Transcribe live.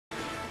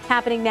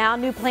Happening now,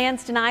 new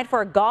plans tonight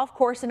for a golf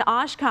course in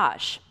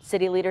Oshkosh.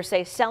 City leaders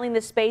say selling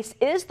this space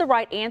is the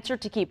right answer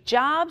to keep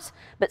jobs,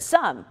 but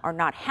some are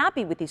not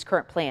happy with these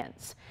current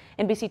plans.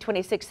 NBC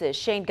 26's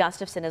Shane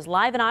Gustafson is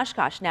live in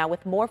Oshkosh now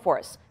with more for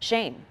us.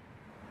 Shane.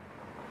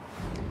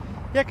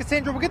 Yeah,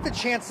 Cassandra, we'll get the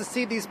chance to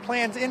see these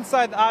plans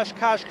inside the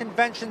Oshkosh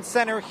Convention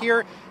Center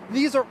here.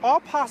 These are all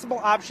possible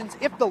options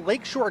if the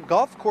Lakeshore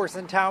Golf Course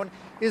in town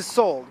is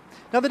sold.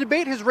 Now, the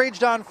debate has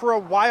raged on for a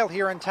while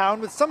here in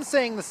town, with some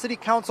saying the city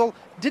council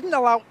didn't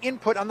allow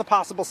input on the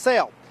possible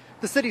sale.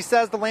 The city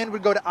says the land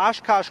would go to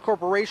Oshkosh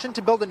Corporation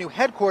to build a new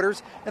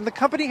headquarters, and the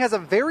company has a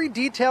very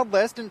detailed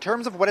list in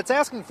terms of what it's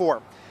asking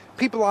for.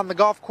 People on the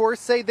golf course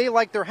say they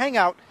like their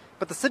hangout,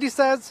 but the city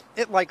says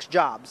it likes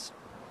jobs.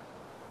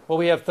 Well,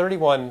 we have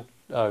 31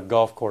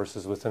 golf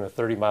courses within a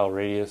 30-mile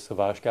radius of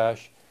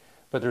Oshkosh,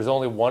 but there's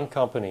only one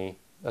company,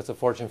 that's a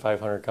Fortune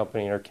 500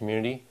 company in our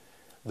community,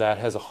 that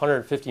has a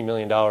 $150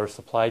 million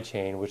supply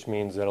chain, which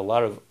means that a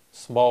lot of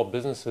small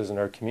businesses in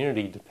our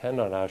community depend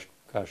on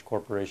Oshkosh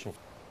Corporation.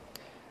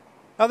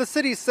 Now, the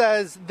city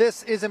says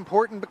this is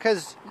important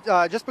because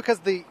just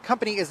because the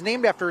company is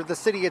named after the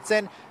city it's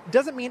in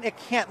doesn't mean it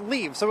can't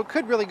leave. So it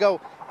could really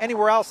go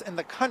anywhere else in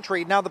the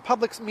country. Now, the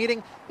public's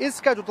meeting is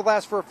scheduled to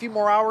last for a few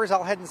more hours.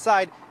 I'll head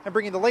inside and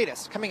bring you the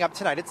latest coming up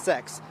tonight at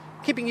 6.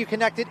 Keeping you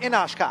connected in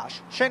Oshkosh,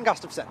 Shane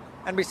Gustafson,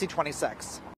 NBC 26.